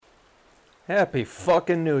Happy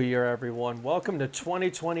fucking New Year, everyone. Welcome to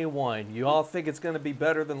 2021. You all think it's going to be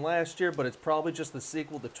better than last year, but it's probably just the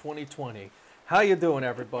sequel to 2020. How you doing,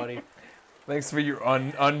 everybody? Thanks for your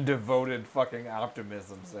undevoted fucking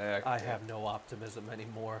optimism, Zach. I have no optimism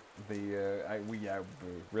anymore. We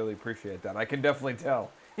really appreciate that. I can definitely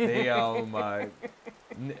tell. We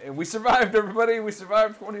survived, everybody. We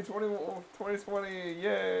survived 2020.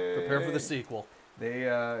 Yay! Prepare for the sequel.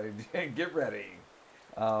 Get ready.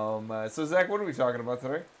 So Zach, what are we talking about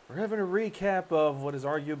today? We're having a recap of what is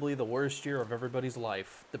arguably the worst year of everybody's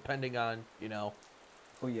life, depending on,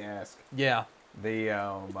 Who you ask? Yeah. You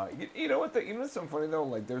know what? You know what's so funny though?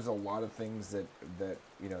 Like, there's a lot of things that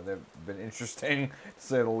have been interesting, to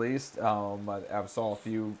say the least. I saw a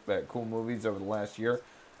few cool movies over the last year.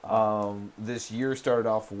 This year started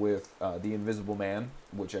off with The Invisible Man,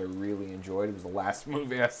 which I really enjoyed. It was the last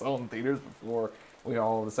movie I saw in theaters before we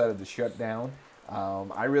all decided to shut down.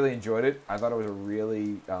 I really enjoyed it. I thought it was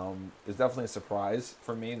it was definitely a surprise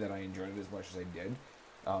for me that I enjoyed it as much as I did.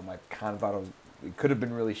 I kind of thought it could have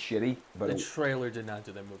been really shitty, but the trailer did not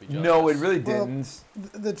do that movie justice. No, it really didn't.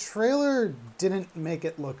 The trailer didn't make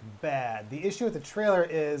it look bad. The issue with the trailer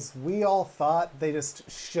is we all thought they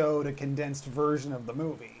just showed a condensed version of the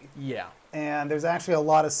movie. Yeah. And there's actually a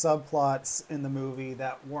lot of subplots in the movie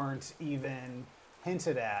that weren't even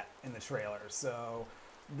hinted at in the trailer. So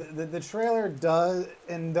the trailer does,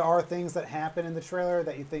 and there are things that happen in the trailer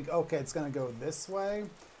that you think, okay, it's going to go this way.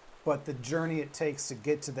 But the journey it takes to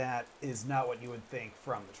get to that is not what you would think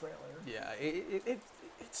from the trailer. Yeah,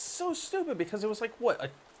 it's so stupid because it was like, what, a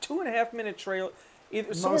 2.5 minute trailer?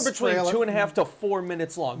 Somewhere between 2.5 to 4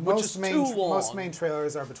 minutes long, which is too long. Most main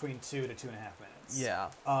trailers are between 2 to 2.5 minutes. Yeah.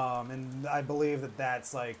 And I believe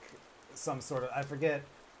that's like some sort of, I forget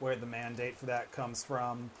where the mandate for that comes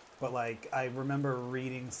from, but like I remember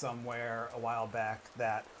reading somewhere a while back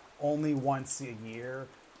that only once a year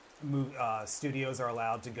studios are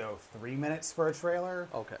allowed to go 3 minutes for a trailer.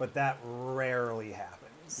 Okay. But that rarely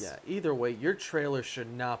happens. Yeah, either way, your trailer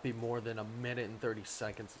should not be more than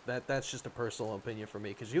 1:30. That's just a personal opinion for me,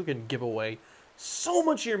 because you can give away so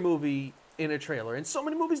much of your movie in a trailer, and so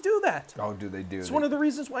many movies do that. Oh, do they do? It's one of the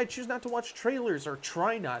reasons why I choose not to watch trailers, or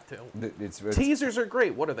try not to. It's Teasers are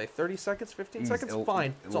great. What are they, 30 seconds, 15 seconds?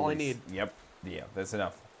 Fine, that's all I need. Yep, yeah, that's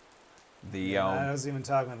enough. I was even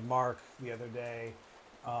talking with Mark the other day.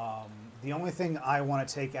 The only thing I want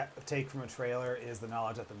to take from a trailer is the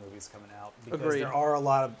knowledge that the movie's coming out, because Agreed. there are a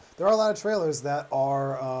lot of trailers that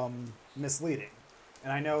are misleading.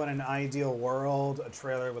 And I know in an ideal world, a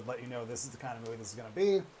trailer would let you know this is the kind of movie this is going to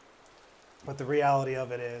be. But the reality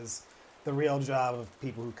of it is, the real job of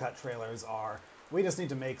people who cut trailers we just need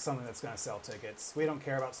to make something that's going to sell tickets. We don't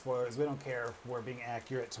care about spoilers. We don't care if we're being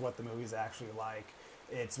accurate to what the movie's actually like.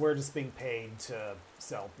 We're just being paid to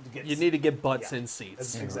sell. You need to get butts in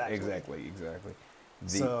seats. Exactly.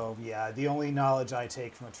 So yeah, the only knowledge I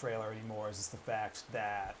take from a trailer anymore is just the fact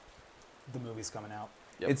that the movie's coming out.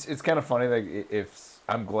 Yep. It's kind of funny. Like,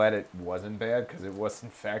 I'm glad it wasn't bad, because it was in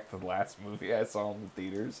fact the last movie I saw in the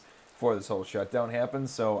theaters before this whole shutdown happened.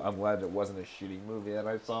 So I'm glad it wasn't a shitty movie that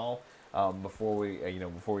I saw before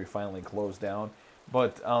we finally closed down.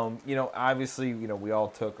 But obviously, we all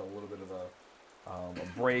took a little bit of a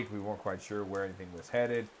break. We weren't quite sure where anything was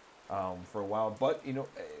headed for a while, but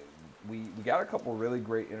we got a couple really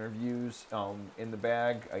great interviews in the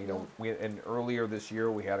bag. And earlier this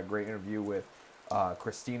year we had a great interview with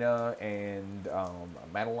Christina and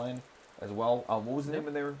Madeline as well. What was the name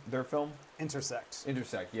of their film? Intersect.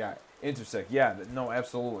 Yeah. No,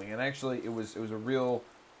 absolutely. And actually, it was a real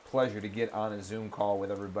pleasure to get on a Zoom call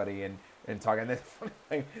with everybody and talk. And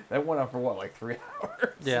that went on for what, like 3 hours?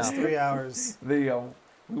 Yeah, 3 hours. We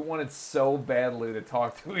wanted so badly to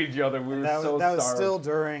talk to each other. That was still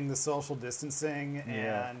during the social distancing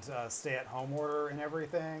and stay-at-home order and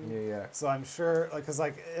everything. Yeah. So I'm sure, because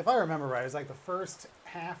if I remember right, it was like the first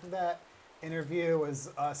half of that interview was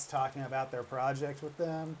us talking about their project with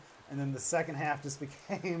them, and then the second half just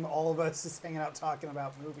became all of us just hanging out talking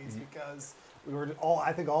about movies, because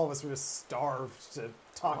I think all of us were just starved to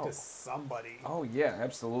talk to somebody. Oh yeah,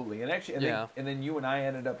 absolutely. And actually, then you and I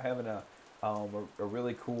ended up having a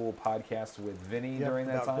really cool podcast with Vinny during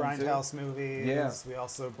that time too. Grindhouse movies. Yeah. We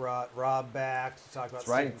also brought Rob back to talk about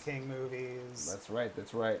Stephen King movies. That's right.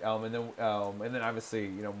 And then obviously,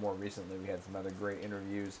 more recently we had some other great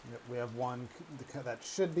interviews. Yep, we have one that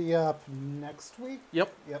should be up next week.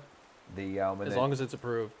 Yep. As long as it's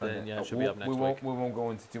approved, then it should be up next week. We won't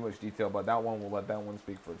go into too much detail about that one. We'll let that one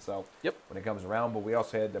speak for itself. Yep. When it comes around. But we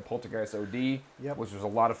also had the Poltergeist OD, which was a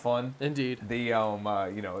lot of fun. Indeed. The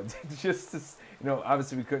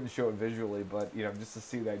obviously we couldn't show it visually, but just to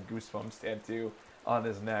see that Goosebumps tattoo on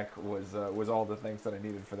his neck was all the things that I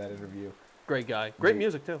needed for that interview. Great guy. Great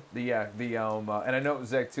music too. And I know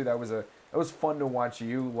Zach too. That was fun to watch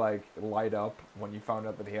you like light up when you found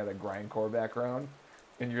out that he had a grindcore background,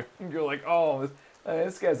 and you're like, oh,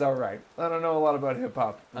 this guy's all right. I don't know a lot about hip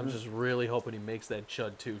hop. I'm just really hoping he makes that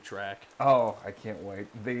Chud 2 track. Oh, I can't wait.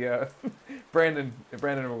 The Brandon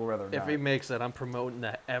will rather not. If he makes it, I'm promoting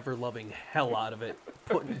the ever-loving hell out of it,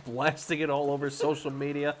 blasting it all over social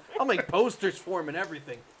media. I'll make posters for him and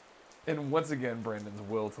everything. And once again, Brandon's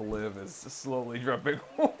will to live is slowly dropping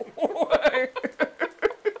away.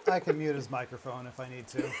 I can mute his microphone if I need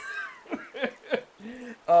to.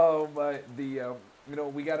 But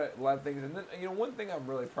we got a lot of things, and then one thing I'm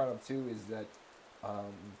really proud of too is that, I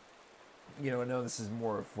know this is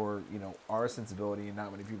more for our sensibility, and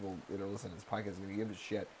not many people that are listening to this podcast are gonna give a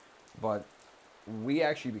shit, but we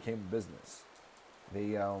actually became a business.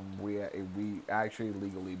 We actually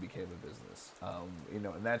legally became a business,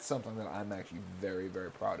 and that's something that I'm actually very,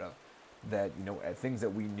 very proud of. That things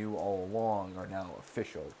that we knew all along are now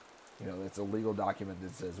official. It's a legal document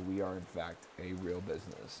that says we are in fact a real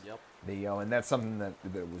business. Yep. And that's something that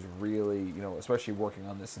was really, especially working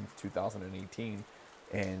on this since 2018,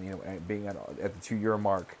 and being at the 2-year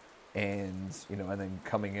mark, and and then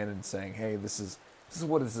coming in and saying, hey, this is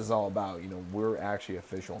what this is all about. We're actually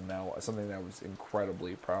official now. Something that I was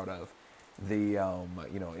incredibly proud of.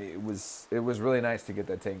 It was really nice to get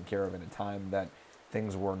that taken care of in a time that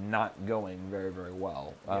things were not going very, very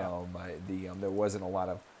well. Yeah. There wasn't a lot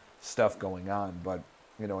of stuff going on, but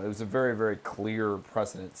it was a very, very clear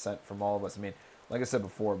precedent set from all of us. I mean, like I said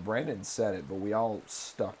before, Brandon said it, but we all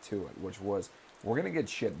stuck to it, which was we're going to get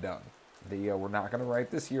shit done. We're not going to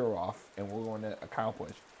write this year off, and we're going to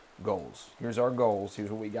accomplish goals. Here's our goals.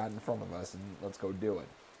 Here's what we got in front of us, and let's go do it.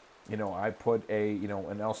 I put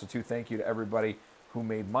and also too, thank you to everybody who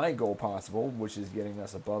made my goal possible, which is getting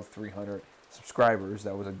us above 300 subscribers.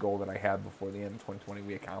 That was a goal that I had before the end of 2020.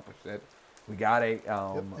 We accomplished it. We got a...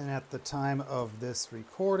 Yep. And at the time of this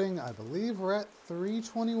recording, I believe we're at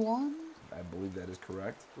 321? I believe that is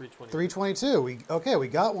correct. 322. 322. We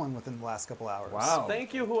got one within the last couple hours. Wow.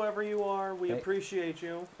 Thank you, whoever you are. We appreciate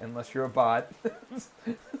you. Unless you're a bot.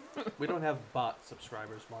 We don't have bot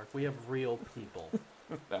subscribers, Mark. We have real people.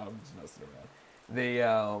 No, I'm just messing around.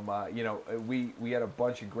 We had a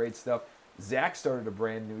bunch of great stuff. Zach started a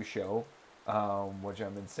brand new show, which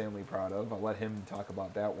I'm insanely proud of. I'll let him talk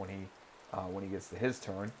about that when he gets to his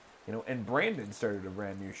turn. And Brandon started a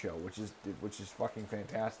brand new show, which is fucking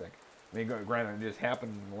fantastic. I mean, granted, it just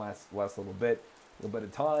happened in the last little bit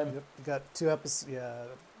of time. Yep, we got 2 episodes.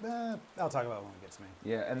 Yeah, I'll talk about it when we get to me.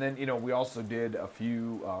 Yeah, and then we also did a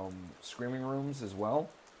few screaming rooms as well.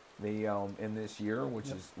 In this year,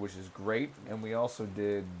 which is great, and we also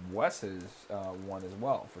did Wes's one as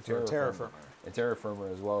well for Terra Firma. And Terra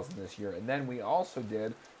Firma as well as in this year, and then we also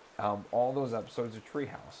did all those episodes of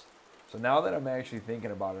Treehouse. So now that I'm actually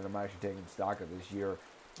thinking about it, I'm actually taking stock of this year.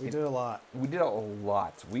 We did a lot. We did a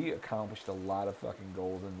lot. We accomplished a lot of fucking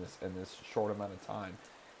goals in this short amount of time.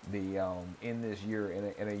 In this year,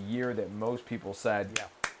 in a year that most people said, yeah.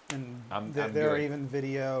 And I'm there are good. even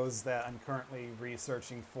videos that I'm currently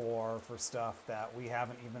researching for stuff that we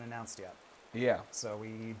haven't even announced yet. Yeah. So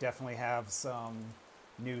we definitely have some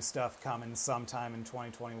new stuff coming sometime in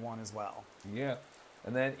 2021 as well. Yeah.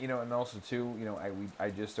 And then, and also too, I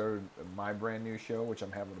just started my brand new show, which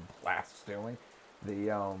I'm having a blast doing.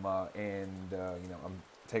 I'm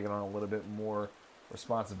taking on a little bit more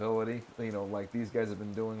responsibility, like these guys have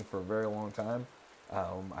been doing for a very long time.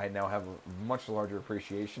 I now have a much larger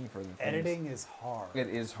appreciation for the things. Editing is hard. It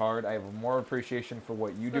is hard. I have more appreciation for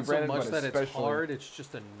what you do, Not Brandon, so much but that especially it's hard, it's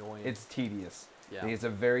just annoying. it's tedious. Yeah. It's a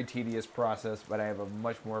very tedious process, but I have a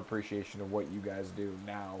much more appreciation of what you guys do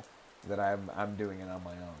now that I'm doing it on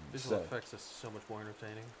my own. Visual effects is so much more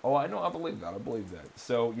entertaining. Oh, I know. I believe that.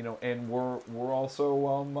 So and we're also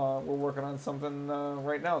we're working on something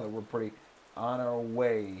right now that we're pretty on our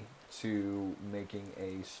way to making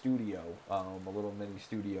a studio, a little mini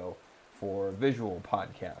studio for visual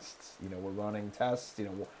podcasts. We're running tests.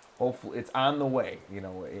 Hopefully it's on the way.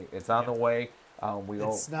 It's on the way.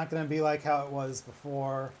 It's not going to be like how it was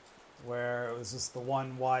before, where it was just the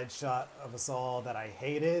one wide shot of us all that I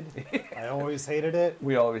hated. I always hated it.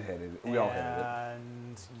 We always hated it. We all hated it.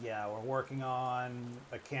 And yeah, we're working on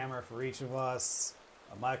a camera for each of us,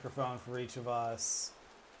 a microphone for each of us.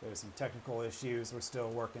 There's some technical issues we're still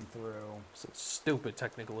working through. Some stupid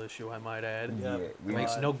technical issue, I might add. Yeah, Yep. we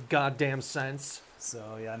Makes no goddamn sense.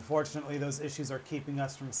 So yeah, unfortunately, those issues are keeping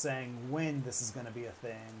us from saying when this is going to be a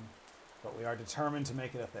thing. but we are determined to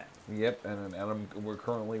make it a thing. Yep, we're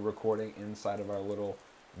currently recording inside of our little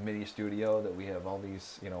mini studio that we have all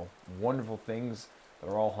these, wonderful things that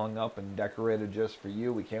are all hung up and decorated just for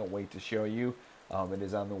you. We can't wait to show you. It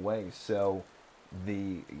is on the way. So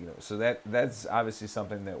that's obviously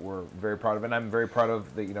something that we're very proud of, and I'm very proud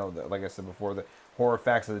of like I said before, the Horror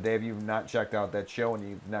Facts of the Day. If you've not checked out that show and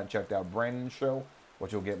you've not checked out Brandon's show,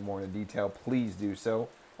 which you'll get more into detail, please do so.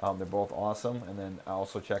 They're both awesome. And then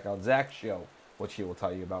also check out Zach's show, which he will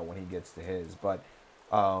tell you about when he gets to his. But,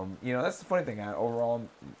 that's the funny thing. Overall,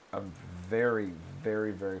 I'm very,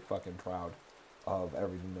 very, very fucking proud of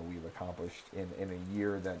everything that we've accomplished in a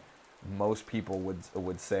year that most people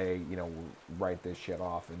would say, write this shit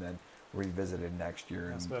off and then revisit it next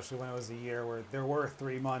year. Especially when it was a year where there were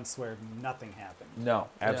 3 months where nothing happened. No,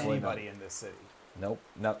 absolutely to anybody not. in this city. Nope,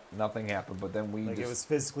 nothing happened. But then it was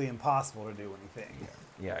physically impossible to do anything.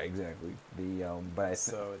 Yeah, exactly.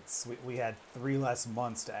 So we had 3 less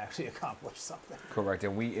months to actually accomplish something. Correct,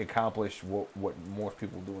 and we accomplished what most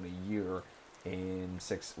people do in a year in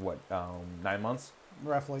 9 months,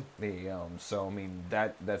 roughly. So I mean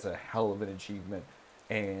that's a hell of an achievement.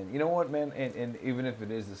 And you know what, man? And even if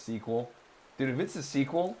it is a sequel, dude, if it's a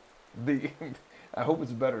sequel, I hope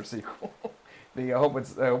it's a better sequel. I hope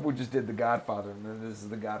we just did The Godfather, and then this is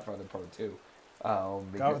The Godfather Part 2.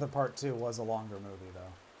 Godfather Part 2 was a longer movie,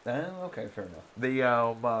 though. Okay, fair enough.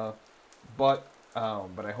 But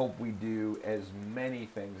I hope we do as many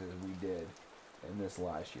things as we did in this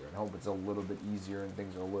last year, and hope it's a little bit easier and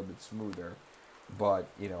things are a little bit smoother. But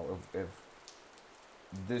if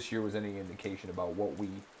this year was any indication about what we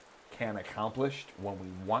can accomplish when we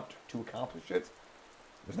want to accomplish it,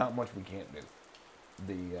 there's not much we can't do.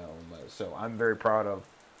 So I'm very proud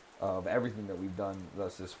of everything that we've done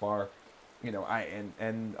thus far.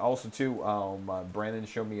 And also too, Brandon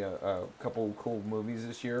showed me a couple cool movies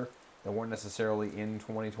this year that weren't necessarily in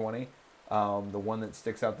 2020. The one that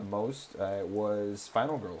sticks out the most was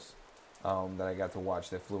Final Girls, that I got to watch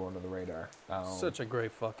that flew under the radar. Such a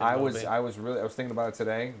great fucking movie. I was thinking about it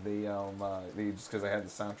today. Just because I had the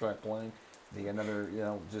soundtrack playing, another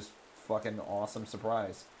just fucking awesome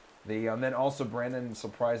surprise. And then also Brandon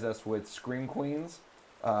surprised us with Scream Queens,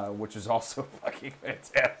 which is also fucking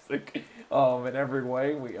fantastic in every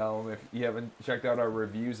way. If you haven't checked out our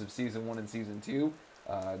reviews of season 1 and season 2,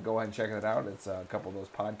 go ahead and check it out. It's a couple of those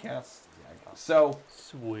podcasts. So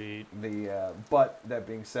sweet. But that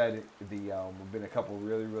being said, we've been a couple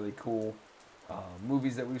really, really cool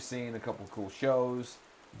movies that we've seen, a couple of cool shows.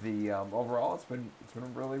 Overall, it's been a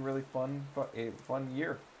really, really fun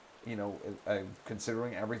year.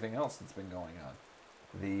 Considering everything else that's been going on.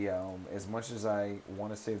 As much as I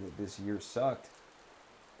want to say that this year sucked,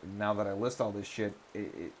 now that I list all this shit,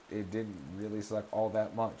 it didn't really suck all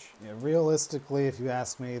that much. Yeah, realistically, if you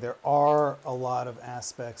ask me, there are a lot of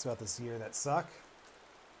aspects about this year that suck.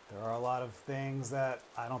 There are a lot of things that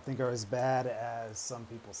I don't think are as bad as some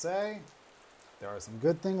people say. There are some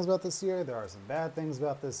good things about this year. There are some bad things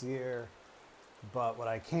about this year. But what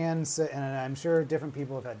I can say, and I'm sure different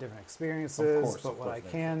people have had different experiences, but what I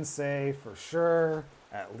can say for sure,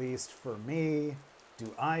 at least for me,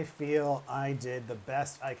 do I feel I did the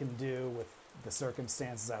best I can do with the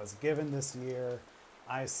circumstances I was given this year?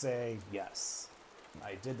 I say yes.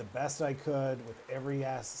 I did the best I could with every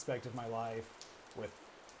aspect of my life with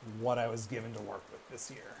what I was given to work with this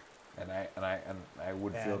year. And I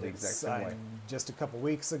would feel the exact same way. Just a couple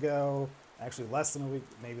weeks ago, actually less than a week,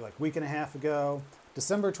 maybe like a week and a half ago,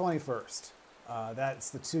 December 21st. That's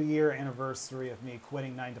the 2-year anniversary of me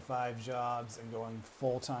quitting 9-to-5 jobs and going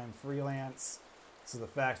full-time freelance. So the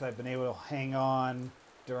fact that I've been able to hang on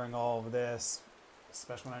during all of this,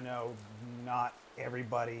 especially when I know not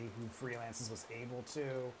everybody who freelances was able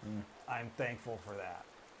to, I'm thankful for that.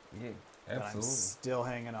 Yeah, absolutely. But I'm still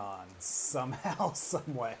hanging on somehow,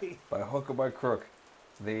 some way. By hook or by crook.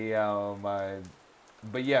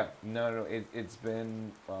 But yeah, no, it's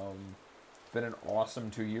been an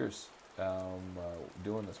awesome 2 years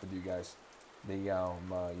doing this with you guys.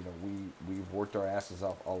 We've worked our asses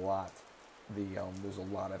off a lot. There's a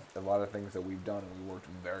lot of things that we've done, and we worked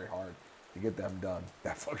very hard to get them done.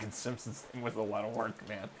 That fucking Simpsons thing was a lot of work,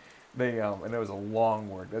 man. And it was a long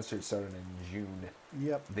work. That shit started in June.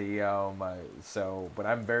 Yep. But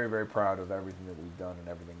I'm very, very proud of everything that we've done and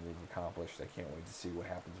everything we've accomplished. I can't wait to see what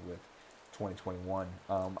happens with 2021.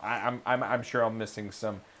 I'm sure I'm missing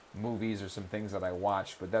some movies or some things that I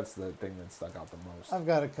watched, but that's the thing that stuck out the most. I've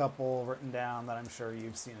got a couple written down that I'm sure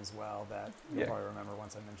you've seen as well that you'll probably remember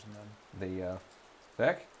once I mention them.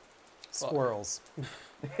 Beck? Squirrels.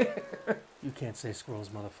 You can't say squirrels,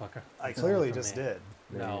 motherfucker. I clearly just did.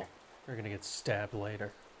 No, you're gonna get stabbed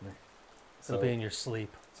later. It'll be in your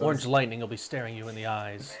sleep. So Orange this- lightning will be staring you in the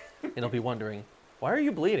eyes. And it'll be wondering, why are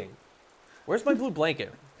you bleeding? Where's my blue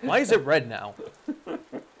blanket? Why is it red now?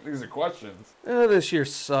 These are questions. This year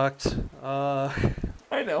sucked.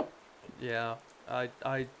 I know. Yeah,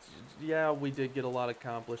 we did get a lot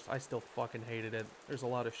accomplished. I still fucking hated it. There's a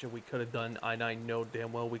lot of shit we could have done, and I know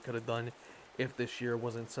damn well we could have done if this year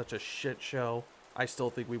wasn't such a shit show. I still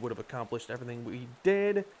think we would have accomplished everything we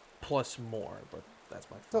did, plus more, but that's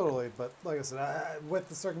my fucking- Totally, but like I said, with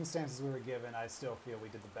the circumstances we were given, I still feel we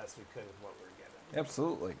did the best we could with what we were given.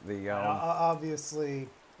 Absolutely. The Obviously,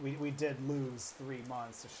 we did lose 3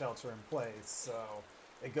 months to shelter in place, so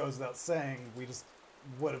it goes without saying we just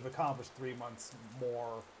would have accomplished 3 months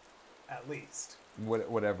more, at least.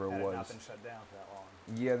 whatever it Had was. it not been shut down for that long.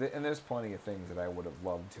 Yeah, and there's plenty of things that I would have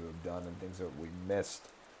loved to have done and things that we missed.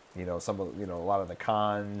 You know, some of a lot of the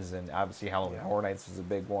cons, and obviously Halloween Yeah. Horror Nights was a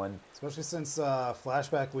big one. Especially since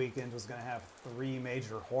Flashback Weekend was going to have 3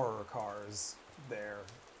 major horror cars there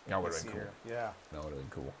That would this have been year. cool. Yeah. That would have been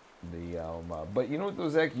cool. But you know what, though,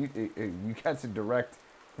 Zach, you got to direct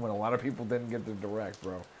when a lot of people didn't get to direct,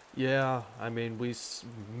 bro. Yeah, I mean, we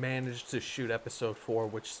managed to shoot episode 4,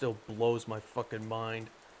 which still blows my fucking mind.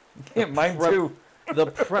 Yeah, mine too. The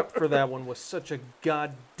prep for that one was such a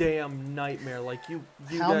goddamn nightmare. Like you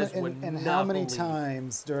guys would and not how many believe.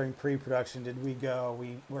 times during pre-production did we go,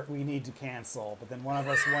 we need to cancel, but then one of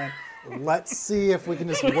us went, let's see if we can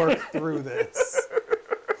just work through this.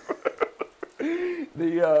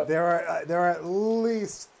 There are at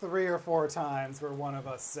least 3 or 4 times where one of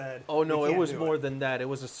us said, Oh no, "We it can't was do more than that. It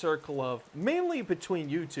was a circle of mainly between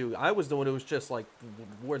you two. I was the one who was just like,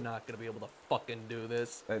 we're not gonna be able to fucking do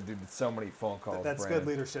this. Dude, so many phone calls. That's Brandon. good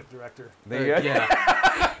leadership, director."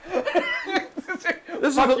 Yeah.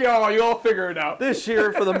 This is Fuck the- y'all, you'll figure it out. This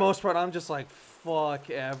year, for the most part, I'm just like, fuck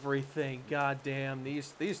everything. God damn,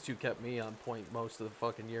 these two kept me on point most of the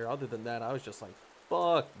fucking year. Other than that, I was just like,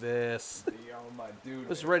 fuck this. My dude. I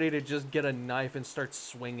was ready to just get a knife and start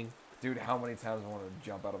swinging. Dude, how many times I wanted to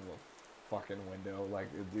jump out of the fucking window, like,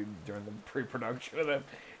 dude, during the pre-production of that.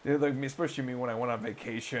 Dude, like, especially me when I went on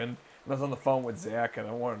vacation, and I was on the phone with Zach, and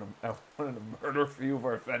I wanted to murder a few of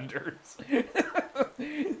our vendors.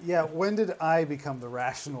 Yeah, when did I become the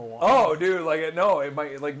rational one? Oh, dude,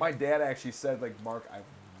 my dad actually said, like, Mark, I've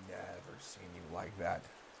never seen you like that.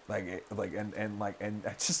 And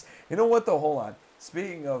I just, you know what, though, hold on.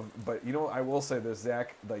 Speaking of, but you know, I will say this,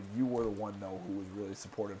 Zach, like, you were the one, though, who was really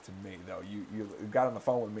supportive to me, though. You got on the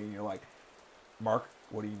phone with me, and you're like, Mark,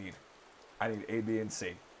 what do you need? I need A, B, and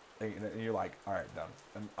C. And you're like, all right, done.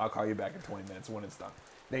 And I'll call you back in 20 minutes when it's done.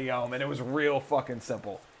 And it was real fucking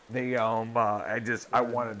simple. I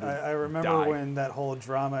wanted to I remember die. when that whole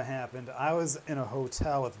drama happened. I was in a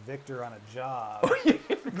hotel with Victor on a job.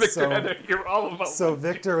 Victor had to hear all about So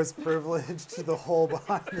Victor was privileged to the whole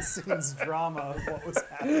behind-the-scenes drama of what was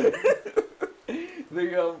happening.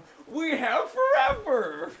 We have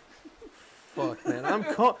forever. Fuck, man.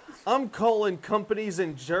 I'm calling companies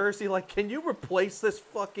in Jersey like, can you replace this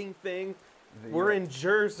fucking thing? We're in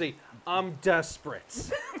Jersey. I'm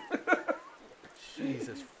desperate.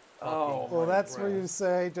 Jesus fucking Well, that's where Christ. you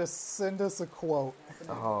say, just send us a quote.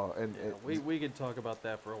 Oh, and We could talk about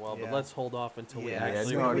that for a while, but Yeah. let's hold off until we Yeah,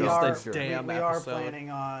 actually no, release no, the for sure. damn we are episode. planning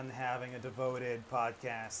on having a devoted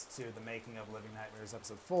podcast to the making of Living Nightmares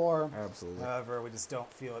episode 4. Absolutely. However, we just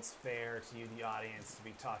don't feel it's fair to you, the audience, to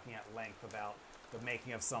be talking at length about the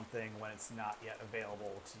making of something when it's not yet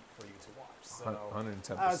available for you to watch. So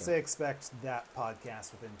 110%. I would say expect that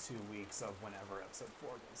podcast within 2 weeks of whenever episode 4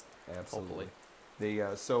 goes up. Absolutely.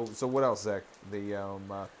 So what else, Zach?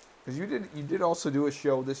 Because you did also do a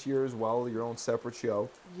show this year as well, your own separate show.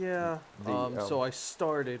 Yeah. The, So I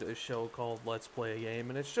started a show called Let's Play a Game,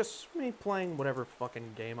 and it's just me playing whatever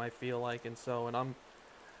fucking game I feel like, and I'm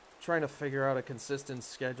trying to figure out a consistent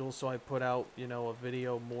schedule, so I put out, a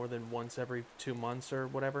video more than once every 2 months or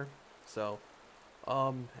whatever. So,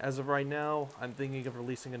 as of right now, I'm thinking of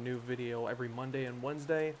releasing a new video every Monday and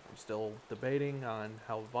Wednesday. I'm still debating on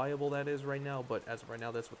how viable that is right now, but as of right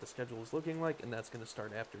now, that's what the schedule is looking like, and that's going to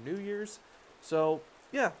start after New Year's. So,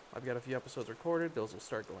 yeah, I've got a few episodes recorded. Those will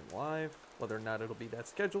start going live. Whether or not it'll be that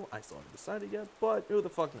schedule, I still haven't decided yet, but who the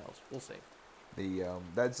fuck knows? We'll see.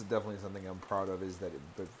 That's definitely something I'm proud of, is that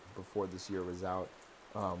before this year was out,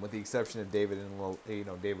 with the exception of David,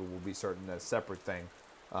 and David will be starting a separate thing,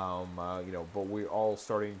 but we're all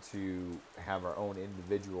starting to have our own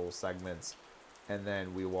individual segments, and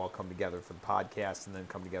then we will all come together for the podcast, and then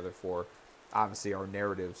come together for obviously our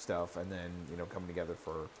narrative stuff, and then come together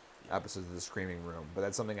for episodes of the Screaming Room. But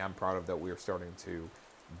that's something I'm proud of, that we are starting to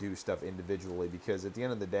do stuff individually, because at the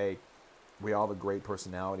end of the day, we all have a great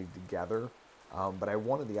personality together, but I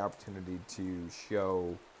wanted the opportunity to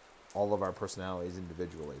show all of our personalities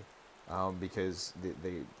individually, because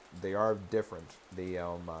they are different.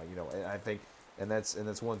 And I think, and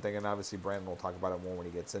that's one thing, and obviously Brandon will talk about it more when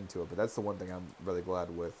he gets into it. But that's the one thing I'm really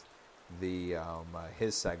glad with the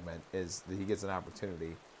his segment is that he gets an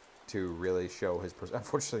opportunity to really show his person.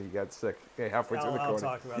 Unfortunately, he got sick halfway through the I'll recording.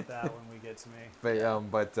 talk about that when we get to me.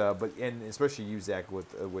 But and especially you, Zach,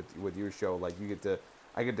 with your show, like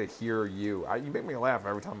I get to hear you. You make me laugh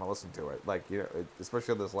every time I listen to it. Like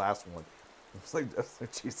especially this last one. It's like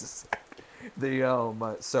Jesus.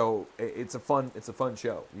 So it's a fun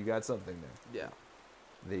show. You got something there.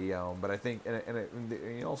 Yeah. But I think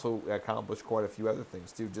and you also accomplished quite a few other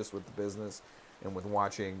things too, just with the business and with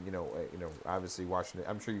watching. Obviously watching it.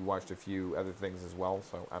 I'm sure you watched a few other things as well.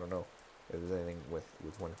 So I don't know if there's anything with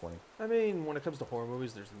 2020. I mean, when it comes to horror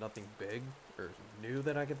movies, there's nothing big or new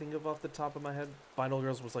that I can think of off the top of my head. Final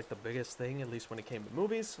Girls was like the biggest thing, at least when it came to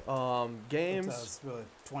movies. Games. That was really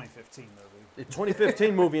 2015 movie. The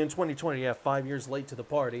 2015 movie in 2020, yeah, 5 years late to the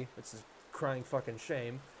party. It's a crying fucking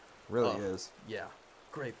shame. Really is. Yeah,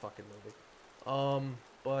 great fucking movie.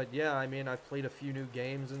 But yeah, I mean, I've played a few new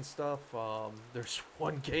games and stuff. There's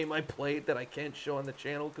one game I played that I can't show on the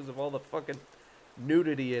channel because of all the fucking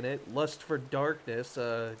nudity in it. Lust for Darkness,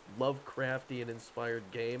 a Lovecraftian inspired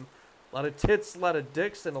game. A lot of tits, a lot of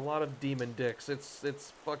dicks, and a lot of demon dicks.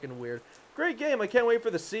 It's fucking weird. Great game. I can't wait for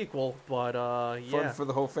the sequel. But yeah. Fun for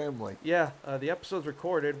the whole family. Yeah, the episode's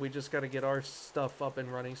recorded. We just got to get our stuff up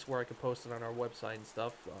and running so where I can post it on our website and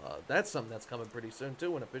stuff. That's something that's coming pretty soon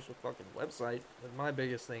too, an official fucking website. But my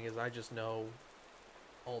biggest thing is I just know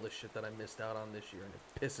all the shit that I missed out on this year, and it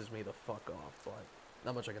pisses me the fuck off. But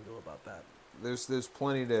not much I can do about that. There's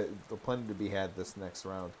plenty to be had this next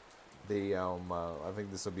round. I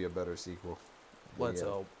think this will be a better sequel. Let's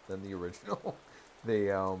hope. Than the original.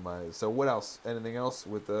 So what else? Anything else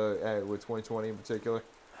with 2020 in particular?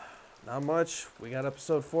 Not much. We got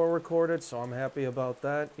episode 4 recorded, so I'm happy about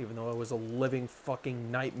that. Even though it was a living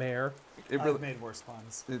fucking nightmare. I've made worse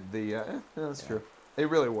puns. That's true. It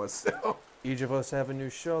really was. Each of us have a new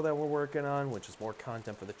show that we're working on, which is more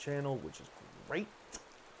content for the channel, which is great.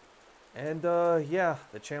 And yeah,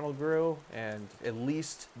 the channel grew, and at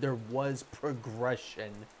least there was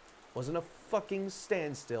progression. Wasn't a fucking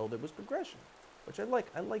standstill. There was progression, which I like.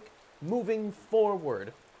 I like moving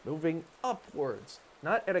forward, moving upwards,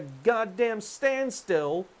 not at a goddamn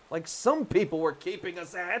standstill like some people were keeping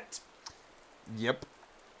us at. Yep.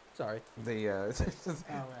 Sorry. All right.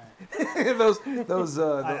 those.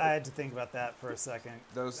 I had to think about that for a second.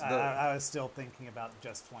 I was still thinking about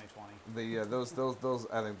just 2020. Those.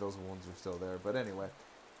 I think those ones are still there. But anyway,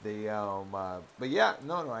 But yeah,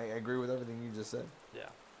 no. I agree with everything you just said. Yeah.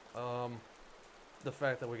 The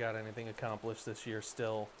fact that we got anything accomplished this year,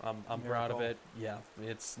 still, I'm proud of it. Yeah,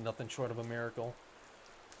 it's nothing short of a miracle.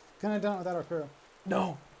 Couldn't have done it without our crew.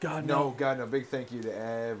 No, God, no. God, no. Big thank you to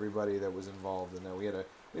everybody that was involved in that. We had a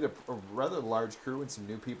rather large crew and some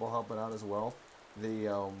new people helping out as well. We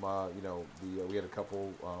had a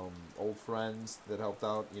couple old friends that helped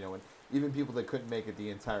out, and even people that couldn't make it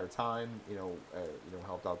the entire time,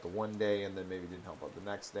 helped out the one day and then maybe didn't help out the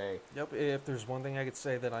next day. Yep. If there's one thing I could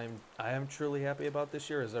say that I am truly happy about this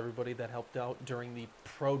year is everybody that helped out during the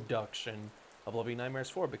production of Loving Nightmares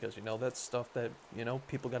 4, because that's stuff that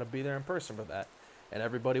people got to be there in person for that, and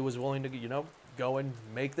everybody was willing to go and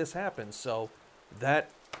make this happen. So that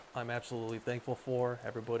I'm absolutely thankful for.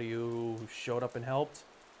 Everybody who showed up and helped,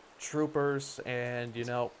 troopers, and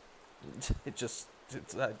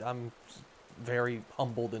I'm very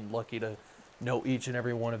humbled and lucky to know each and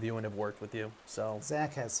every one of you and have worked with you. So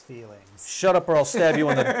Zach has feelings. Shut up or I'll stab you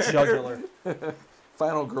in the jugular.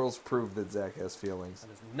 Final Girls proved that Zach has feelings.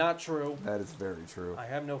 That is not true. That is very true. I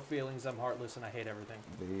have no feelings. I'm heartless and I hate everything.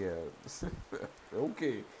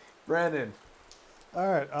 Okay, Brandon. All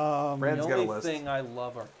right. Brandon's the got a only list. thing I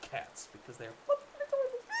love are cats because they're.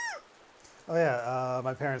 Oh yeah,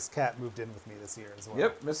 my parents' cat moved in with me this year as well.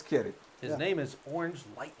 Yep, Miss Kitty. His name is Orange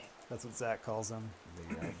Lightning. That's what Zach calls him.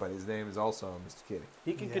 But his name is also Mr. Kitty.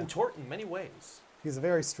 He can contort in many ways. He's a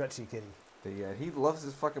very stretchy kitty. He loves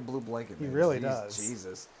his fucking blue blanket. He man. really does.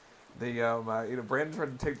 Jesus. Brandon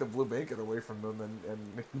tried to take the blue blanket away from him,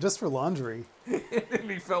 and just for laundry. and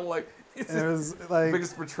he felt like it was like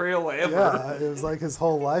biggest betrayal ever. Yeah, it was like his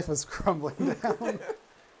whole life was crumbling down.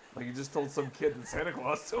 Like you just told some kid that Santa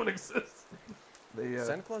Claus don't exist.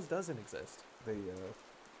 Santa Claus doesn't exist.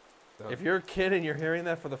 If you're a kid and you're hearing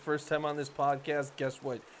that for the first time on this podcast, guess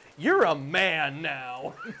what? You're a man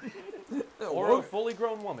now. Or a fully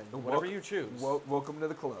grown woman. Whatever you choose. Welcome to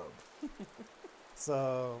the club.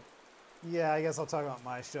 So, Yeah, I guess I'll talk about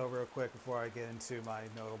my show real quick before I get into my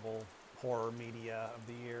notable horror media of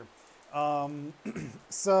the year. Um,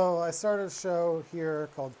 so I started a show here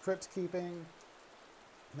called Crypt Keeping.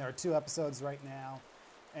 There are 2 episodes right now,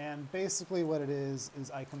 and basically what it is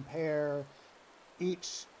I compare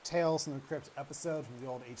each Tales from the Crypt episode from the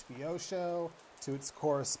old HBO show to its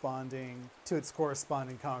corresponding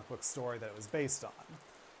comic book story that it was based on.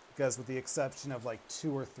 Because with the exception of like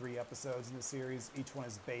 2 or 3 episodes in the series, each one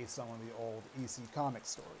is based on one of the old EC comic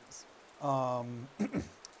stories.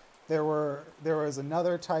 There was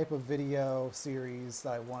another type of video series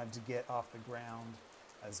that I wanted to get off the ground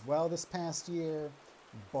as well this past year,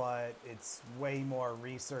 but it's way more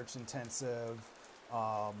research intensive,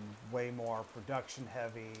 way more production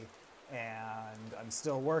heavy, and I'm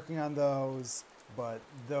still working on those, but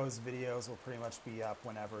those videos will pretty much be up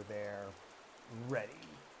whenever they're ready.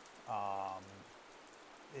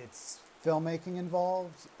 It's filmmaking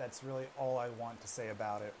involved. That's really all I want to say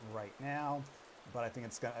about it right now, but I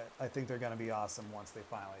think they're gonna be awesome once they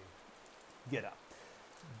finally get up.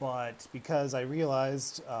 But because I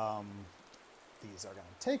realized these are going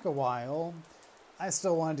to take a while, I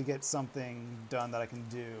still wanted to get something done that I can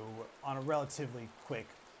do on a relatively quick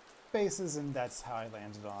basis, and that's how I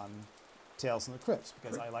landed on Tales from the Crypt,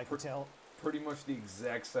 because I like the tale. Pretty much the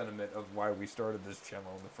exact sentiment of why we started this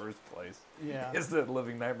channel in the first place. Yeah. Is that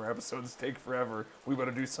Living Nightmare episodes take forever. We want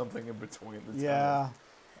to do something in between the time.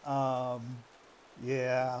 Yeah.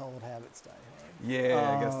 Yeah, old habits die hard.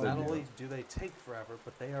 Yeah, I guess they Not do. only do they take forever,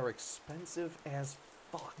 but they are expensive as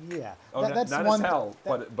fuck. Yeah. Oh, that's not one, as hell,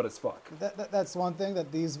 that- but it's fuck. That's one thing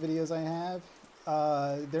that these videos I have,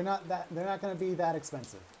 they're not going to be that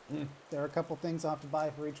expensive. Mm. There are a couple things I'll have to buy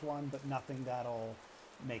for each one, but nothing that'll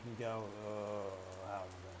make me go, oh, how am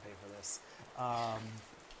I going to pay for this?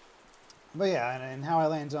 But yeah, and how I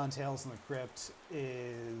landed on Tales from the Crypt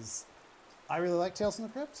is I really like Tales from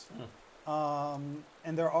the Crypt.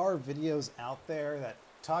 And there are videos out there that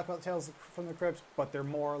talk about Tales from the Crypt, but they're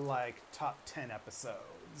more like top 10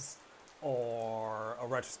 episodes or a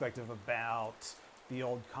retrospective about the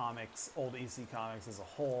old comics, old EC comics as a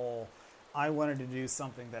whole. I wanted to do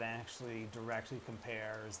something that actually directly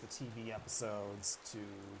compares the TV episodes to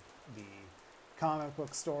the comic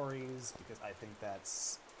book stories, because I think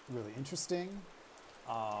that's really interesting.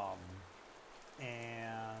 And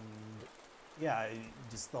yeah,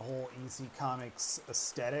 just the whole EC Comics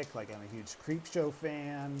aesthetic. Like, I'm a huge Creepshow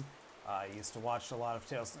fan. I used to watch a lot of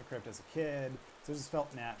Tales from the Crypt as a kid, so it just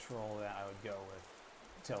felt natural that I would go with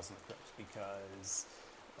Tales from the Crypt, because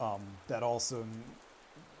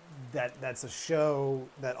that's a show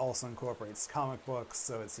that also incorporates comic books,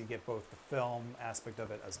 so you get both the film aspect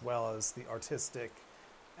of it as well as the artistic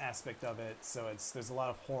aspect of it. So there's a lot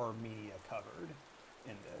of horror media covered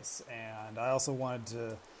in this, and I also wanted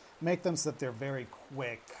to make them so that they're very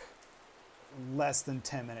quick, less than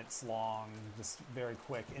 10 minutes long, just very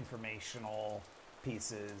quick informational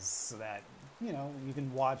pieces, so that you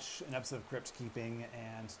can watch an episode of Crypt Keeping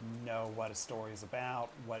and know what a story is about,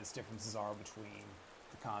 what its differences are between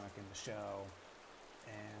the comic and the show.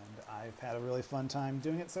 And I've had a really fun time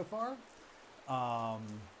doing it so far.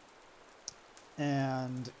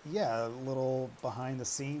 And yeah, a little behind the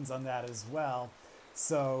scenes on that as well.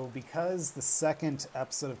 So because the second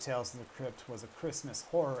episode of Tales from the Crypt was a Christmas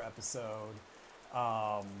horror episode,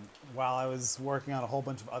 while I was working on a whole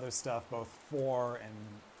bunch of other stuff, both for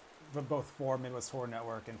Midwest Horror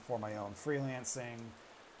Network and for my own freelancing,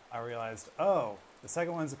 I realized, the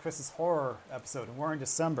second one's a Christmas horror episode, and we're in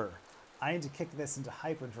December. I need to kick this into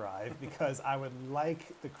hyperdrive because I would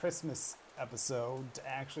like the Christmas episode to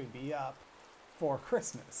actually be up for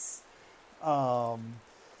Christmas.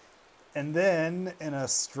 And then, in a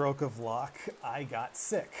stroke of luck, I got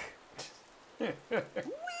sick.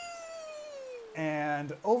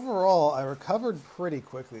 And overall, I recovered pretty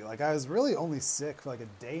quickly. Like, I was really only sick for like a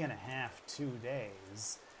day and a half, 2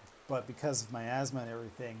 days. But because of my asthma and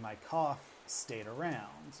everything, my cough stayed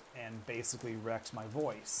around and basically wrecked my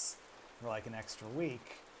voice for like an extra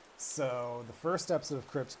week. So the first episode of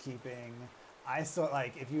Crypt Keeping, I still,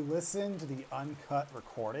 like, if you listen to the uncut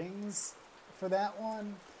recordings for that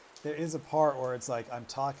one, there is a part where it's like I'm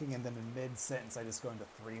talking and then in mid-sentence I just go into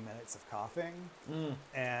 3 minutes of coughing.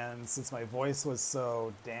 And since my voice was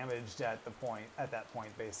so damaged at that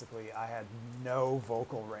point, basically, I had no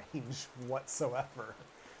vocal range whatsoever.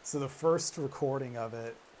 So the first recording of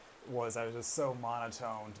it was, I was just so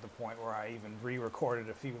monotone to the point where I even re-recorded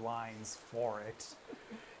a few lines for it.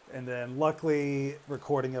 And then luckily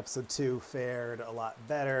recording episode 2 fared a lot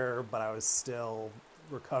better, but I was still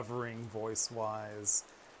recovering voice-wise.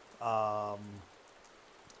 I'm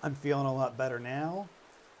feeling a lot better now.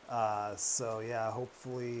 So yeah,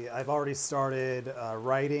 hopefully I've already started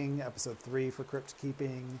writing episode 3 for Crypt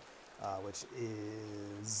Keeping, which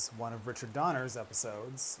is one of Richard Donner's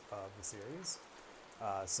episodes of the series.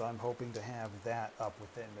 So I'm hoping to have that up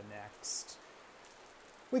within the next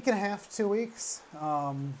week and a half, 2 weeks.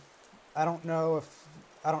 I don't know if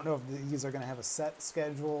these are going to have a set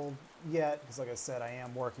schedule yet, because like I said, I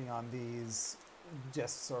am working on these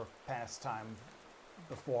just sort of pastime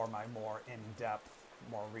before my more in-depth,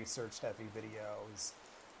 more research-heavy videos,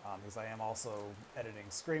 because I am also editing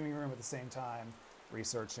Screaming Room at the same time,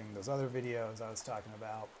 researching those other videos I was talking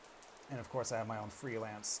about, and of course I have my own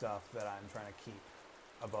freelance stuff that I'm trying to keep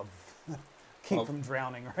above, from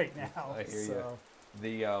drowning right now. I hear you.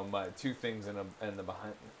 The two things in the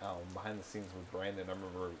behind the scenes with Brandon. I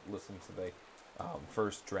remember listening to the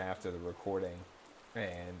first draft of the recording,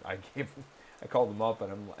 and I called him up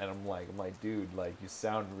and I'm like, dude, like you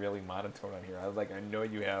sound really monotone on here. I know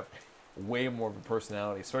you have way more of a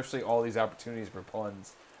personality, especially all these opportunities for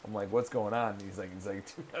puns. I'm like, what's going on? And he's like,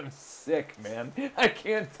 dude, I'm sick, man. I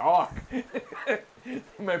can't talk.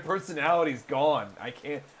 My personality's gone. I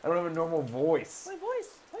don't have a normal voice. My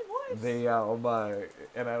voice. They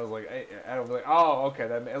and I was like, oh, okay.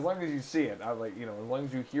 As long as you see it, I like, as long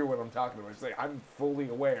as you hear what I'm talking about. It's like I'm fully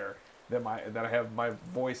aware that my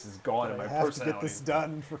voice is gone and my personality. I have to get this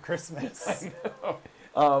done for Christmas. I know.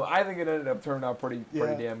 I think it ended up turning out pretty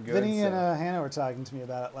damn good. Vinny and Hannah were talking to me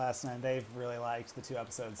about it last night. They've really liked the 2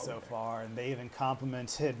 episodes so far, and they even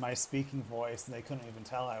complimented my speaking voice, and they couldn't even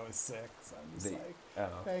tell I was sick. So I'm just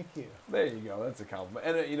thank you. There you go. That's a compliment.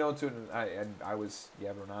 And I was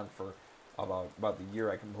yabbering on for about the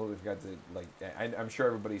year. I completely forgot to I'm sure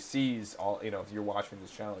everybody sees all. If you're watching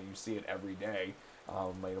this channel, you see it every day.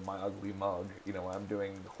 My ugly mug. I'm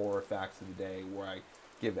doing horror facts of the day where I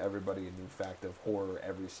give everybody a new fact of horror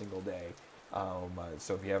every single day.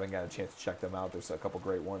 So if you haven't got a chance to check them out, there's a couple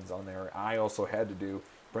great ones on there. I also had to do,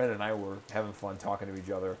 Brandon and I were having fun talking to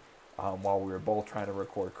each other while we were both trying to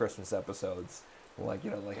record Christmas episodes.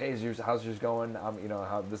 Hey, how's yours going?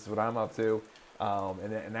 This is what I'm up to.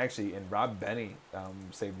 And actually, Rob Benny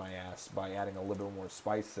saved my ass by adding a little bit more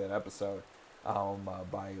spice to that episode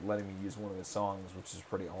by letting me use one of his songs, which is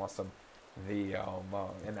pretty awesome.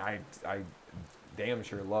 And I damn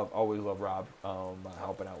sure always love Rob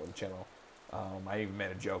helping out with the channel. I even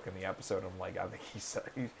made a joke in the episode. I'm like, I think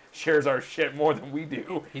he shares our shit more than we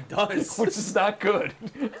do. He does, which is not good.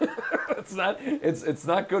 It's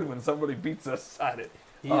not good when somebody beats us at it.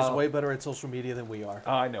 He is way better at social media than we are.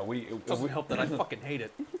 I know. It doesn't help that I fucking hate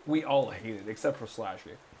it. We all hate it except for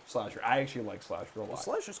Slasher. I actually like Slasher a lot.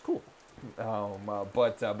 Slasher's cool.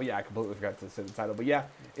 But yeah, I completely forgot to say the title. But yeah,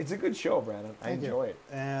 it's a good show, Brandon. I enjoy it.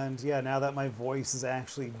 And yeah, now that my voice is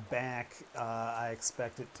actually back, I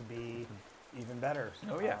expect it to be even better.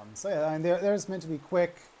 Oh yeah. So yeah, there's meant to be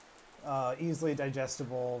quick, easily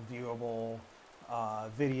digestible, viewable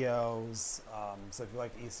videos. So if you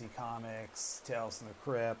like EC Comics, Tales from the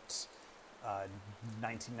Crypt,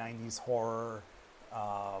 1990s horror,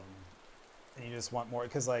 and you just want more,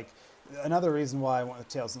 because another reason why I went with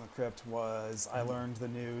Tales from the Crypt was I learned the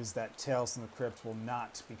news that Tales from the Crypt will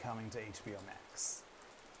not be coming to HBO Max.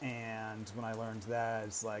 And when I learned that,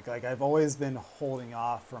 it's like I've always been holding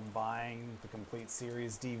off from buying the complete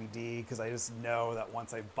series DVD because I just know that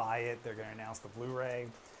once I buy it, they're going to announce the Blu-ray.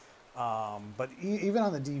 But even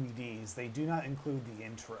on the DVDs, they do not include the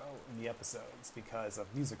intro in the episodes because of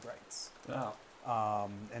music rights. Oh.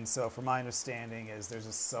 And so from my understanding is there's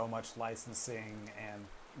just so much licensing and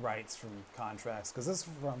rights from contracts, because this is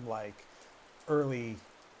from early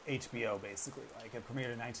HBO basically. It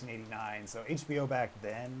premiered in 1989, so HBO back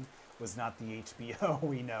then was not the HBO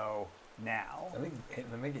we know now. I think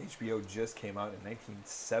HBO just came out in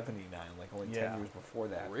 1979, only 10 years before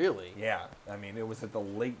that. Really? Yeah. I mean, it was at the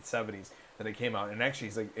late 70s that it came out, and actually,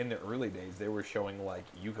 it's in the early days, they were showing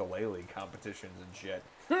ukulele competitions and shit,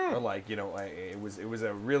 or it was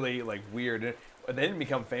a really weird. They didn't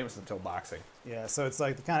become famous until boxing. Yeah, so it's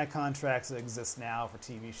the kind of contracts that exist now for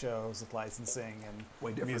TV shows with licensing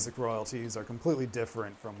and music royalties are completely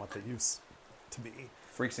different from what they used to be.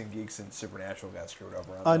 Freaks and Geeks and Supernatural got screwed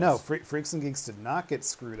over on those. No, Freaks and Geeks did not get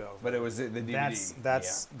screwed over. But it was the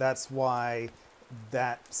DVD. That's why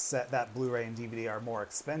that Blu-ray and DVD are more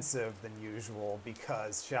expensive than usual,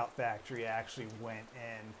 because Shout Factory actually went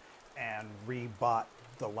in and rebought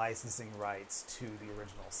the licensing rights to the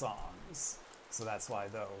original songs. So that's why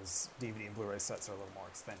those DVD and Blu-ray sets are a little more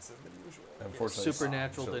expensive than usual. Unfortunately,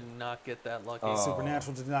 Supernatural did not get that lucky.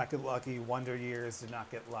 Supernatural did not get lucky. Wonder Years did not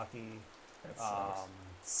get lucky.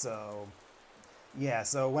 So Yeah,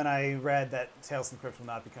 so when I read that Tales from the Crypt will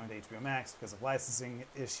not be coming to HBO Max because of licensing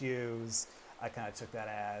issues, I kind of took that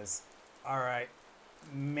as, all right,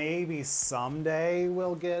 maybe someday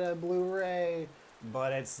we'll get a Blu-ray,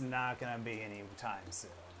 but it's not going to be anytime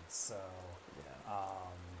soon. So, Yeah.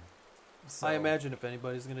 so I imagine if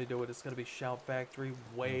anybody's gonna do it, it's gonna be Shout Factory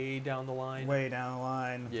way down the line. way down the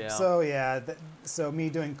line. Yeah. So yeah, so me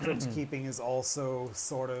doing crypt keeping is also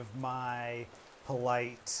sort of my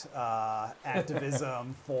polite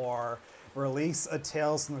activism for release a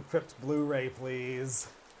Tales from the Crypt Blu-ray, please.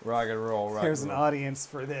 Rock and roll, rock There's and an roll. audience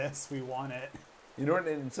for this. We want it. You know what?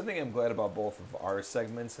 And something I'm glad about both of our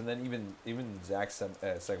segments, and then even Zach's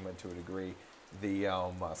segment to a degree. The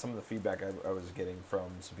some of the feedback I was getting from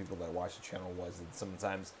some people that watch the channel was that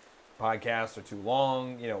sometimes podcasts are too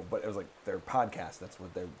long, but it was like they're podcasts. That's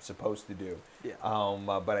what they're supposed to do. Yeah.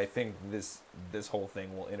 But I think this whole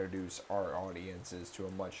thing will introduce our audiences to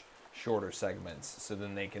a much shorter segments, so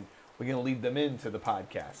then we can lead them into the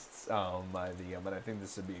podcasts. And I think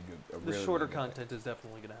this would be a The really shorter good thing. content is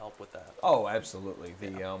definitely gonna help with that. Oh, absolutely.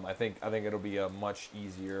 I think it'll be a much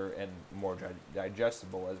easier and more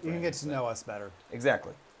digestible as You can Brandon get to said. know us better.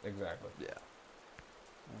 Exactly. Yeah.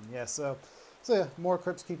 Yeah, so yeah, more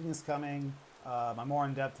crypt keeping is coming. My more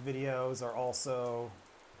in-depth videos are also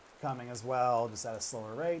coming as well, just at a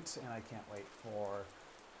slower rate, and I can't wait for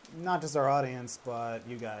not just our audience, but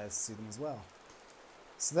you guys to see them as well.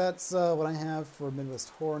 So that's what I have for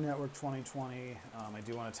Midwest Horror Network 2020. I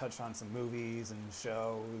do want to touch on some movies and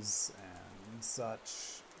shows and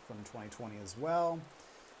such from 2020 as well.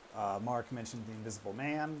 Mark mentioned The Invisible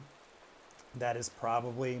Man. That is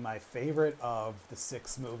probably my favorite of the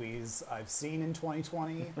 6 movies I've seen in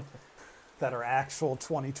 2020 that are actual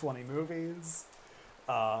 2020 movies.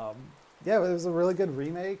 Yeah, it was a really good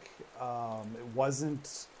remake. It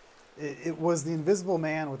wasn't. It was The Invisible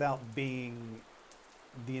Man without being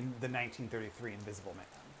the 1933 Invisible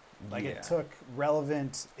Man. Like, Yeah. it took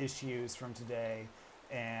relevant issues from today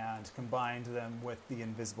and combined them with the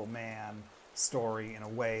Invisible Man story in a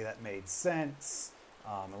way that made sense.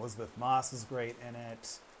 Elizabeth Moss was great in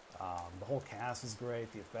it. The whole cast was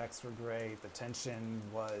great. The effects were great. The tension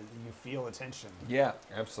was, you feel the tension. Yeah,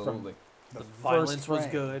 absolutely. The The first violence was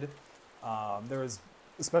frame. good. There was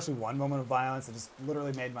especially one moment of violence that just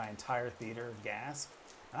literally made my entire theater gasp.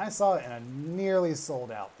 And I saw it in a nearly sold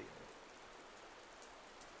out theater.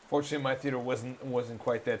 Fortunately, my theater wasn't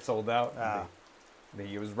quite that sold out. Ah.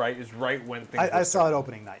 It was right when things. I were saw it starting.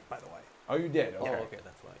 opening night, by the way. Oh, you did. Okay. Oh, okay,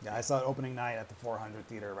 that's right. Yeah, I saw it opening night at the 400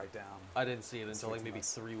 theater right down. I didn't see it until like Sweet maybe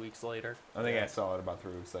nice. 3 weeks later. I think I saw it about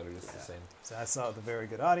 3 weeks later, just the Yeah. same. So I saw it with a very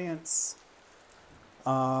good audience.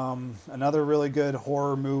 Another really good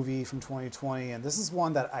horror movie from 2020, and this is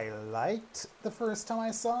one that I liked the first time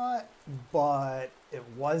I saw it, but it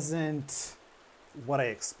wasn't what I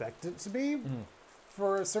expected it to be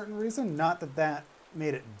for a certain reason. Not that that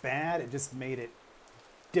made it bad, it just made it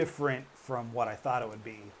different from what I thought it would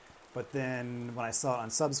be. But then when I saw it on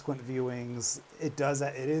subsequent viewings, it does.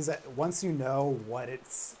 It is once you know what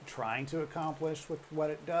it's trying to accomplish with what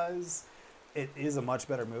it does, it is a much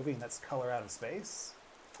better movie, and that's Color Out of Space.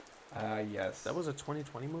 Yes. That was a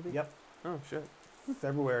 2020 movie? Yep, Oh, shit.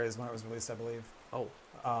 February is when it was released, I believe. Oh,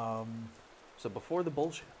 so before the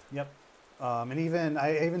bullshit. Yep. And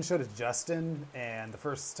I even showed it to Justin, and the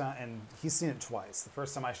first time, and he's seen it twice. The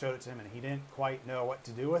first time I showed it to him, and he didn't quite know what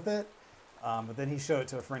to do with it. But then he showed it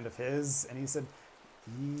to a friend of his, and he said,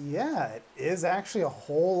 "Yeah, it is actually a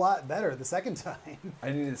whole lot better the second time." I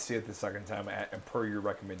needed to see it the second time per your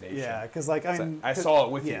recommendation. Yeah, because like I saw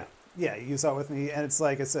it with you. Yeah, you saw it with me, and it's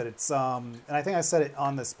like I said, it's and I think I said it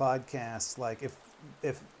on this podcast. Like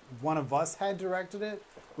if one of us had directed it,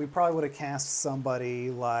 we probably would have cast somebody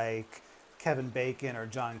like Kevin Bacon or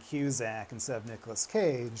John Cusack instead of Nicolas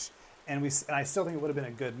Cage, and I still think it would have been a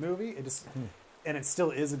good movie. It just and it still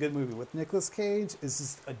is a good movie with Nicolas Cage. It's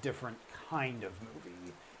just a different kind of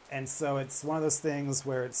movie. And so it's one of those things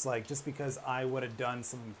where it's like, just because I would have done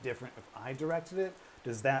something different if I directed it,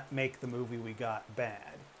 does that make the movie we got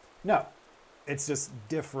bad? No. It's just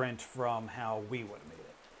different from how we would have made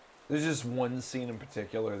it. There's just one scene in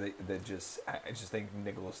particular that just I just think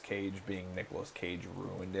Nicolas Cage being Nicolas Cage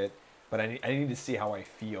ruined it. But I need to see how I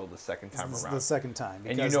feel the second time This is around. the second time.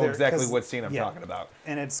 And you because know there- exactly 'cause- what scene I'm yeah. talking about.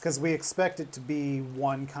 And it's because we expect it to be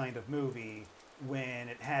one kind of movie when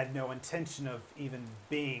it had no intention of even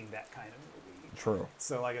being that kind of movie. True.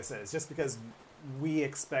 So like I said, it's just because we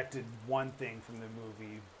expected one thing from the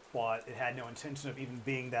movie, but it had no intention of even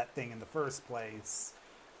being that thing in the first place.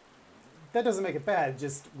 That doesn't make it bad,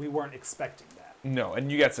 just we weren't expecting that. No,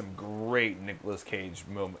 and you got some great Nicolas Cage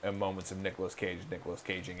moments of Nicolas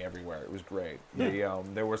Caging everywhere. It was great.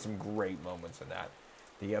 There were some great moments in that.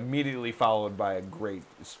 Immediately followed by a great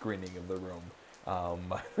screening of The Room,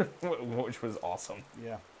 which was awesome.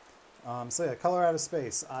 Yeah. So yeah, Color Out of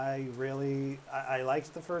Space. I liked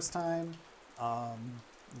it the first time.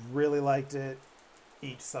 Really liked it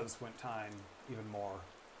each subsequent time even more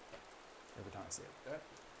every time I see it.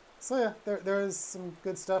 So yeah, there is some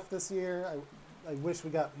good stuff this year. I wish we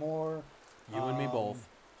got more. You and me both.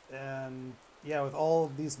 And yeah, with all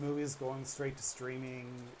of these movies going straight to streaming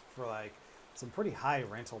for like some pretty high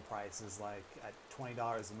rental prices, like at $20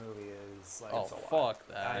 a movie is like Oh, fuck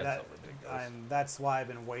that. That's so ridiculous. and that's why I've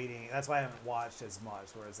been waiting. That's why I haven't watched as much.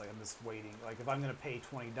 Whereas like I'm just waiting. Like if I'm gonna pay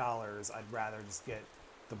 $20, I'd rather just get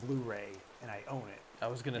the Blu-ray and I own it. I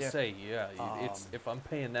was gonna Yeah. say, yeah. It's Um, if I'm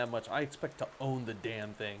paying that much, I expect to own the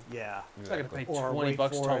damn thing. Yeah. I'm not gonna pay Or $20 wait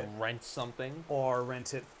bucks for to it. rent something. Or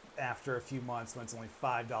rent it after a few months when it's only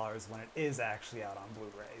 $5 when it is actually out on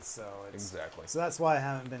Blu-ray. So it's Exactly. So that's why I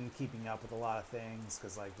haven't been keeping up with a lot of things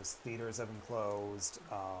because like just theaters have been closed.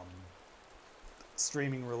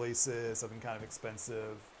 Streaming releases have been kind of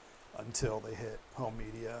expensive until they hit home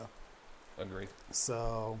media. Agreed.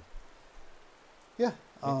 So yeah,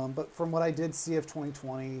 but from what I did see of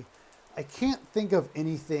 2020, I can't think of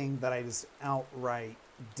anything that I just outright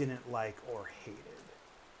didn't like or hated.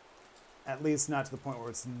 At least not to the point where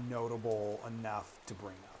it's notable enough to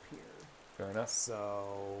bring up here. Fair enough. So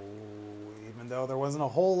even though there wasn't a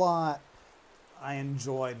whole lot, I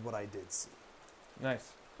enjoyed what I did see.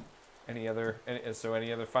 Nice. Any other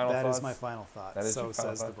final That thoughts? is my final thought. That is So your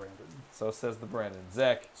final says the thought? Brandon. So says the Brandon.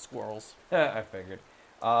 Zach. Squirrels. I figured.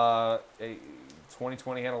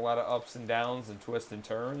 2020 had a lot of ups and downs and twists and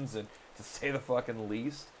turns, and to say the fucking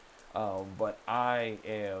least. But I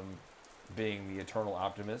am being the eternal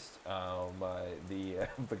optimist, the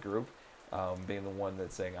group, being the one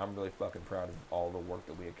that's saying I'm really fucking proud of all the work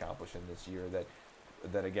that we accomplished in this year.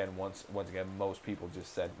 That again, once again, most people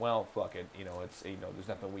just said, well, fuck it, it's there's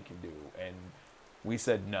nothing we can do, and we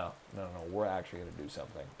said no, we're actually going to do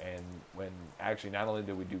something. And when actually not only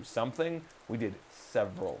did we do something, we did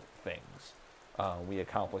several things. We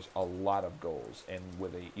accomplished a lot of goals, and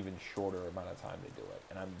with a even shorter amount of time to do it.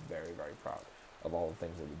 And I'm very, very proud of all the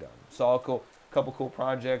things that we've done. Saw a couple cool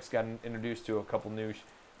projects, got introduced to a couple new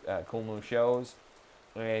cool new shows.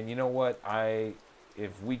 And you know what?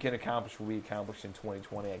 If we can accomplish what we accomplished in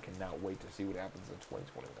 2020, I cannot wait to see what happens in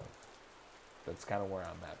 2021. That's kind of where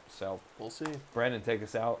I'm at. So, We'll see. Brandon, take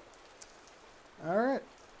us out. All right.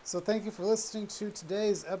 So thank you for listening to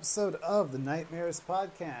today's episode of the Nightmares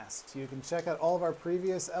Podcast. You can check out all of our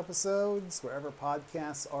previous episodes wherever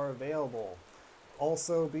podcasts are available.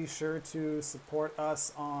 Also, be sure to support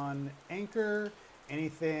us on Anchor.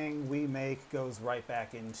 Anything we make goes right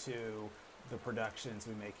back into the productions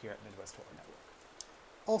we make here at Midwest Horror Network.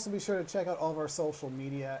 Also, be sure to check out all of our social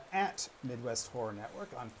media at Midwest Horror Network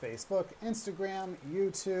on Facebook, Instagram,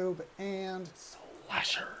 YouTube, and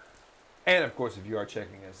Slasher. And of course, if you are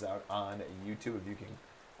checking us out on YouTube, if you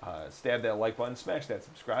can stab that like button, smash that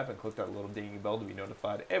subscribe, and click that little dinging bell to be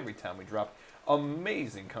notified every time we drop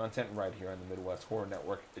amazing content right here on the Midwest Horror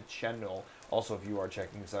Network channel. Also, if you are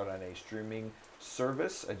checking us out on a streaming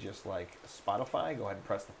service, just like Spotify, go ahead and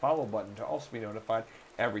press the follow button to also be notified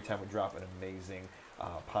every time we drop an amazing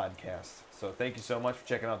podcast. So thank you so much for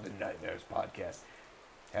checking out the Nightmares Podcast.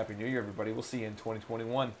 Happy New Year, everybody. We'll see you in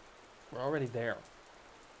 2021. We're already there.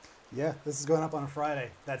 yeah, this is going up on a Friday.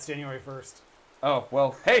 That's January 1st. Oh,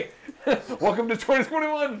 well, hey, welcome to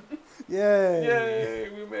 2021. Yay! Yay,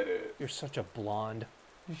 we made it. You're such a blonde.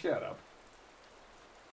 Shut up.